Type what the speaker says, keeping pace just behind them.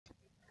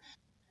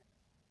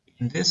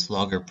In this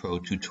Logger Pro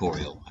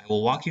tutorial, I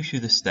will walk you through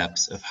the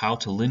steps of how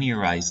to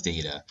linearize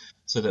data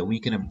so that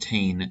we can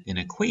obtain an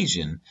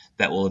equation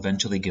that will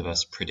eventually give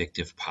us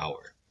predictive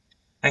power.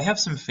 I have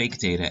some fake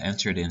data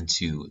entered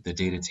into the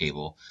data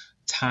table,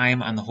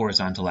 time on the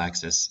horizontal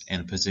axis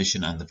and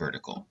position on the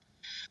vertical.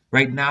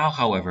 Right now,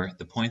 however,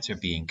 the points are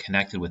being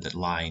connected with the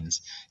lines,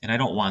 and I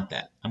don't want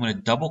that. I'm going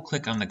to double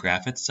click on the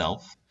graph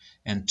itself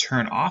and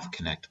turn off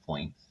connect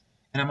point.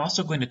 And I'm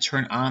also going to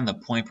turn on the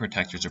point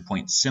protectors or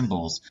point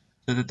symbols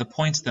so that the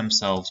points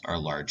themselves are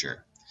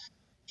larger.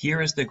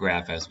 Here is the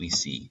graph as we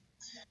see.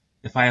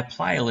 If I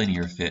apply a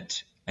linear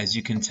fit, as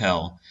you can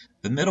tell,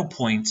 the middle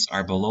points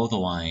are below the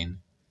line,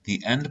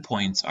 the end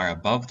points are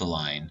above the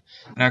line,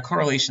 and our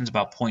correlation is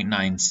about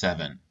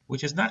 0.97,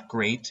 which is not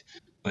great,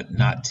 but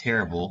not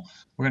terrible.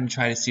 We're going to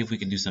try to see if we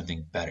can do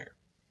something better.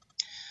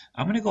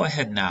 I'm going to go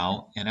ahead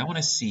now, and I want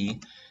to see,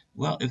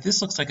 well, if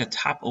this looks like a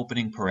top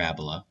opening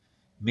parabola,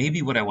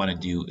 maybe what I want to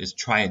do is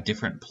try a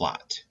different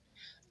plot.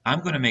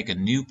 I'm going to make a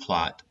new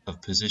plot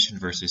of position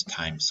versus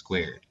time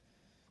squared.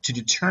 To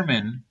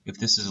determine if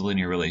this is a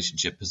linear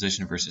relationship,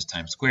 position versus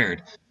time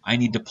squared, I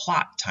need to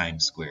plot time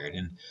squared.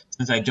 And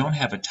since I don't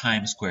have a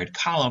time squared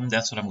column,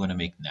 that's what I'm going to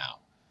make now.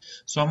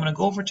 So I'm going to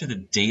go over to the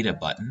Data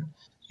button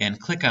and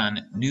click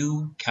on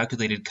New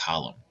Calculated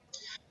Column.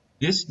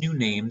 This new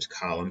named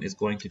column is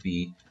going to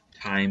be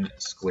time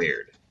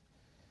squared.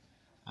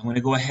 I'm going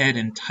to go ahead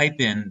and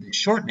type in the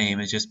short name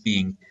as just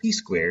being t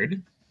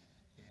squared.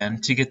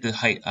 And to get the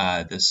height,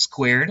 the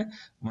squared, I'm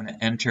going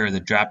to enter the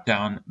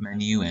drop-down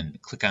menu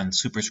and click on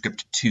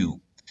superscript 2.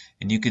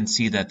 And you can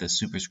see that the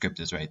superscript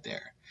is right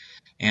there.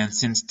 And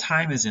since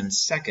time is in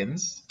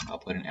seconds, I'll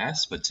put an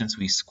S, but since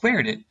we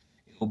squared it,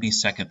 it will be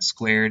seconds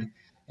squared.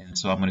 And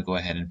so I'm going to go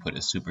ahead and put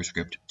a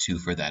superscript 2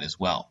 for that as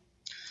well.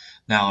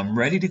 Now I'm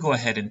ready to go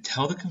ahead and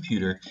tell the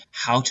computer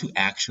how to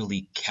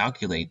actually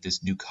calculate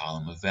this new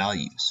column of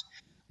values.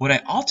 What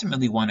I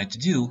ultimately wanted to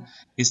do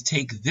is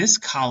take this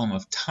column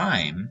of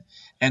time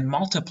and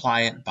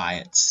multiply it by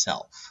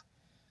itself.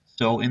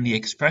 So in the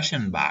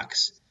expression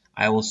box,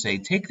 I will say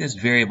take this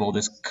variable,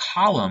 this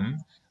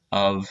column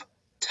of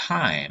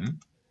time,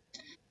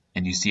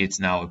 and you see it's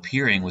now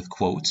appearing with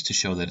quotes to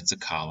show that it's a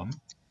column,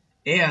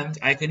 and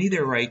I can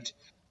either write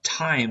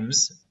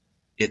times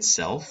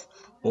itself,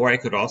 or I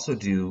could also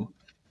do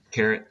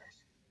caret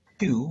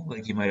 2,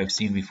 like you might have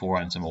seen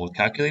before on some old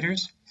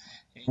calculators.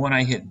 And when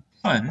I hit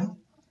done,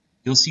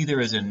 you'll see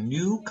there is a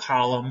new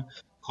column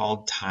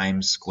called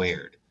time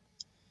squared.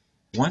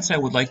 Once I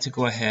would like to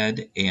go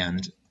ahead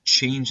and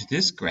change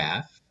this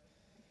graph,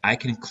 I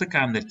can click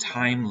on the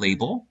time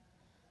label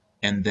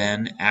and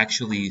then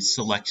actually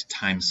select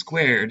time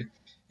squared.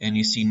 And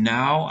you see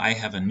now I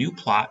have a new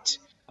plot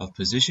of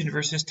position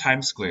versus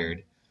time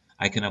squared.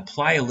 I can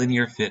apply a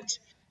linear fit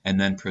and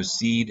then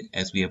proceed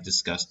as we have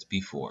discussed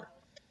before.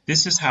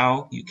 This is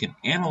how you can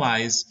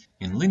analyze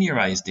and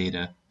linearize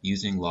data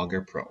using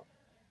Logger Pro.